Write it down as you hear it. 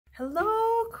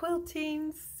Hello,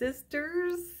 Quilting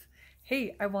Sisters.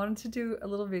 Hey, I wanted to do a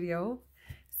little video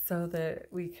so that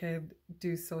we could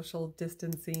do social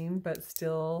distancing, but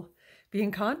still be in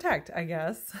contact, I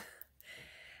guess.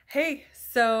 Hey,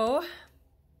 so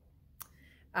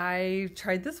I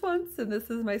tried this once and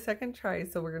this is my second try,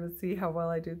 so we're gonna see how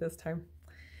well I do this time.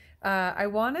 I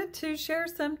wanted to share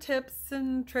some tips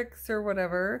and tricks or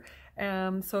whatever.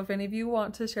 So if any of you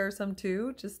want to share some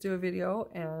too, just do a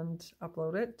video and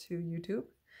upload it to YouTube.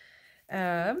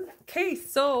 Okay,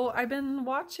 so I've been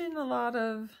watching a lot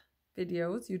of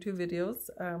videos, YouTube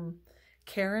videos.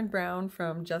 Karen Brown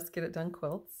from Just Get It Done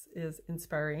Quilts is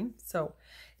inspiring. So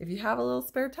if you have a little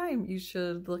spare time, you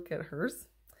should look at hers.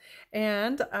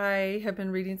 And I have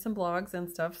been reading some blogs and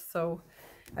stuff, so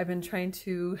I've been trying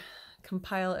to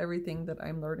compile everything that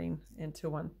I'm learning into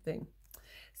one thing.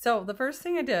 So the first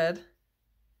thing I did,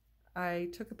 I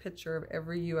took a picture of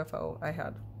every UFO I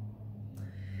had.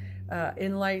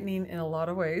 Enlightening in a lot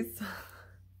of ways,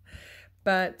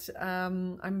 but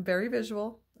I'm very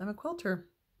visual. I'm a quilter.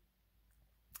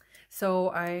 So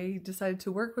I decided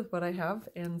to work with what I have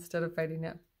instead of fighting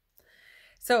it.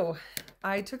 So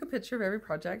I took a picture of every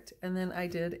project and then I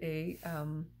did a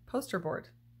poster board.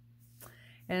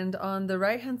 And on the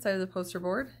right hand side of the poster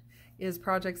board is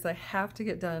projects I have to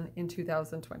get done in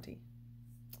 2020.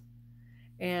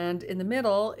 And in the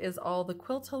middle is all the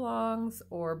quilt-alongs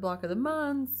or block of the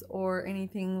months or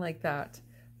anything like that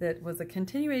that was a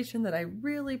continuation that I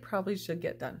really probably should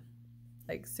get done,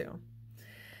 like soon.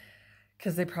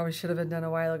 Because they probably should have been done a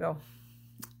while ago.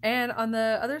 And on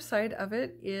the other side of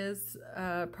it is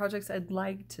projects I'd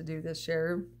like to do this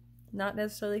year. Not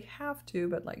necessarily have to,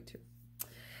 but like to.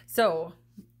 So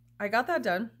I got that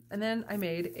done, and then I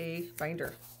made a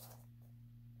binder.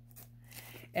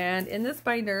 And in this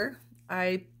binder,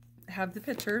 I have the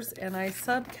pictures and I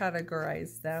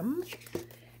subcategorize them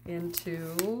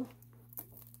into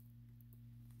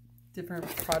different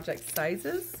project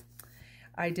sizes.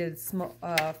 I did small,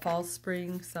 fall,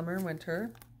 spring, summer,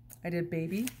 winter. I did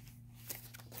baby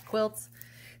quilts.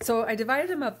 So I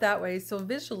divided them up that way. So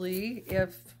visually,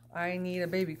 if I need a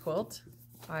baby quilt,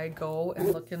 I go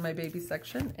and look in my baby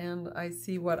section and I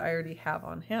see what I already have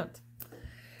on hand.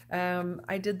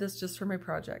 I did this just for my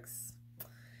projects.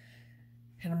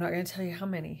 And I'm not going to tell you how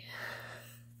many.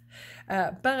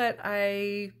 But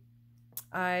I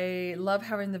love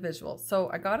having the visual. So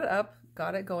I got it up,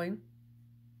 got it going,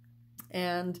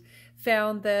 and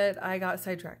found that I got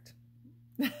sidetracked.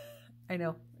 I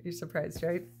know, you're surprised,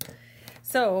 right?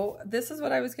 So this is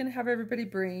what I was going to have everybody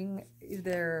bring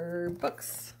their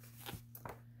books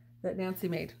that Nancy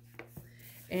made.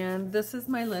 And this is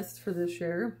my list for this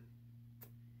year.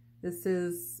 This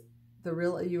is the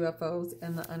real UFOs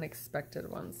and the unexpected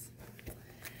ones.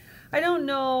 I don't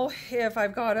know if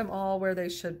I've got them all where they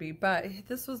should be, but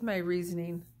this was my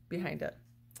reasoning behind it.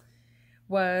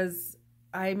 Was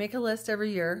I make a list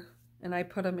every year and I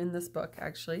put them in this book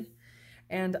actually.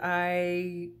 And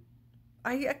I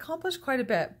accomplished quite a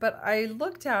bit, but I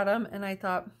looked at them and I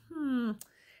thought,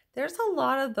 there's a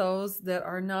lot of those that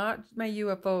are not my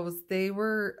UFOs. They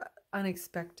were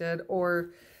unexpected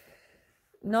or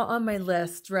not on my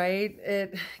list, right?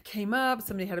 It came up,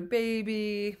 somebody had a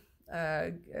baby,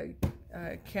 a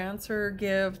cancer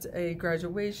gift, a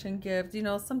graduation gift, you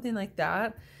know, something like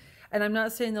that. And I'm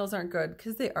not saying those aren't good,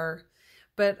 because they are.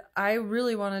 But I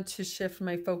really wanted to shift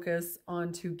my focus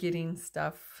onto getting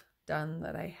stuff done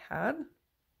that I had.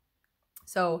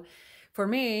 So for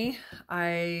me,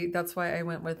 that's why I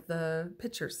went with the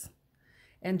pictures.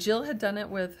 And Jill had done it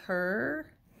with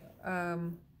her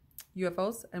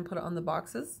UFOs and put it on the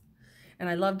boxes. And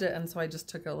I loved it, and so I just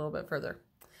took it a little bit further.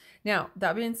 Now,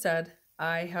 that being said,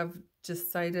 I have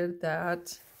decided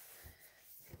that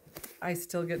I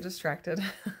still get distracted.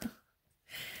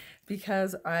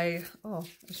 Because I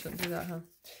shouldn't do that, huh?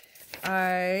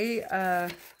 I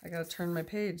gotta turn my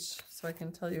page so I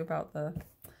can tell you about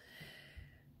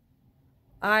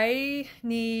I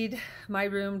need my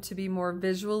room to be more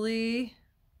visually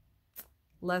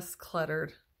less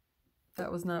cluttered.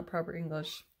 That was not proper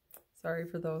English. Sorry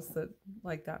for those that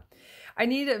like that. I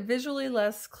need it visually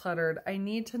less cluttered. I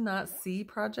need to not see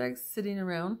projects sitting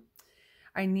around.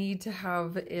 I need to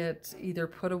have it either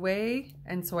put away,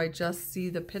 and so I just see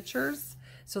the pictures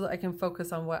so that I can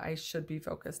focus on what I should be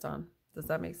focused on. Does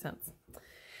that make sense?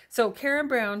 So Karen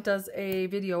Brown does a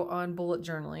video on bullet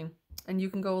journaling, and you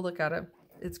can go look at it.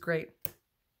 It's great.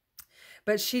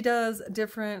 But she does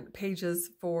different pages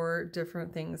for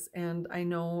different things, and I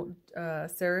know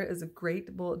Sarah is a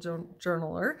great bullet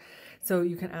journaler, so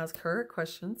you can ask her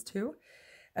questions too.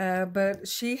 But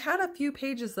she had a few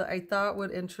pages that I thought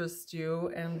would interest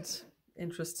you and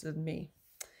interested me.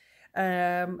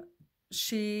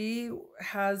 She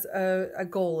has a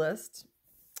goal list,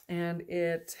 and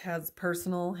it has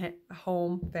personal,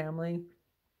 home, family,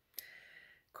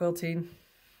 quilting,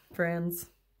 friends.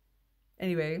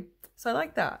 Anyway, so I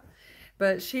like that.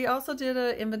 But she also did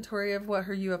an inventory of what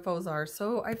her UFOs are.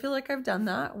 So I feel like I've done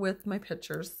that with my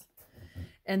pictures.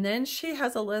 And then she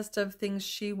has a list of things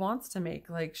she wants to make,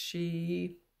 like a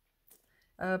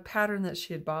pattern that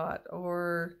she had bought,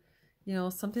 or, you know,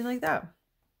 something like that.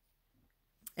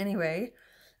 Anyway,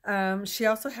 she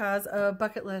also has a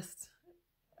bucket list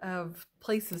of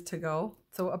places to go.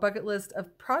 So a bucket list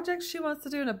of projects she wants to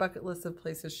do and a bucket list of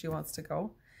places she wants to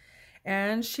go.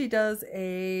 And she does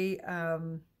a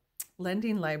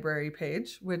lending library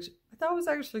page, which I thought was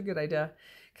actually a good idea,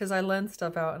 because I lend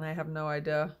stuff out and I have no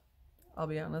idea, I'll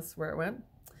be honest, where it went.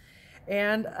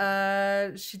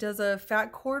 And she does a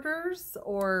fat quarters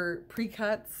or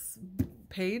pre-cuts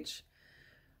page,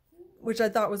 which I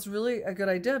thought was really a good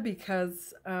idea,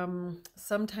 because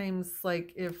sometimes,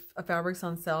 like, if a fabric's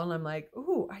on sale and I'm like,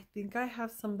 ooh, I think I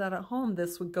have some of that at home,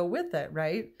 this would go with it,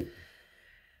 right?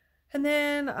 And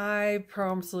then I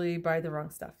promptly buy the wrong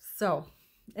stuff. So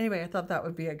anyway, I thought that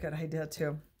would be a good idea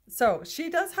too. So she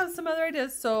does have some other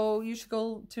ideas, so you should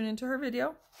go tune into her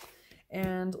video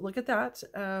and look at that.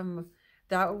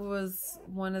 That was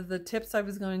one of the tips I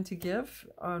was going to give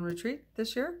on retreat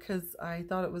this year, because I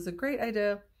thought it was a great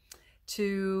idea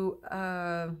to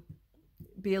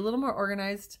be a little more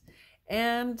organized.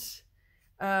 And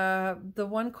the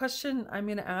one question I'm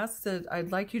going to ask that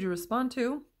I'd like you to respond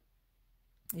to,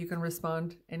 you can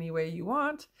respond any way you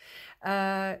want.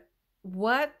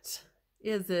 What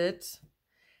is it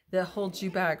that holds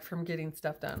you back from getting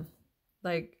stuff done?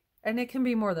 Like, and it can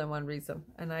be more than one reason,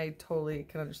 and I totally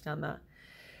can understand that.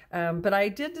 But I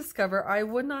did discover I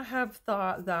would not have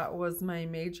thought that was my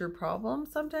major problem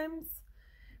sometimes,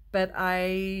 but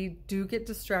I do get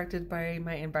distracted by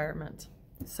my environment.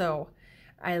 So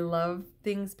I love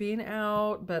things being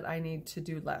out, but I need to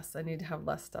do less. I need to have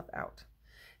less stuff out.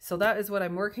 So that is what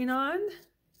I'm working on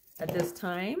at this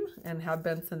time, and have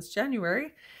been since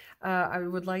January. I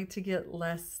would like to get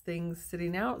less things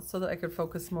sitting out so that I could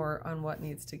focus more on what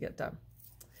needs to get done.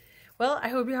 Well, I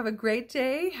hope you have a great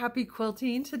day. Happy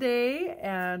quilting today,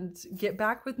 and get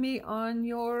back with me on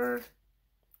your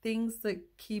things that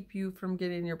keep you from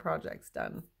getting your projects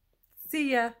done.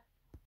 See ya.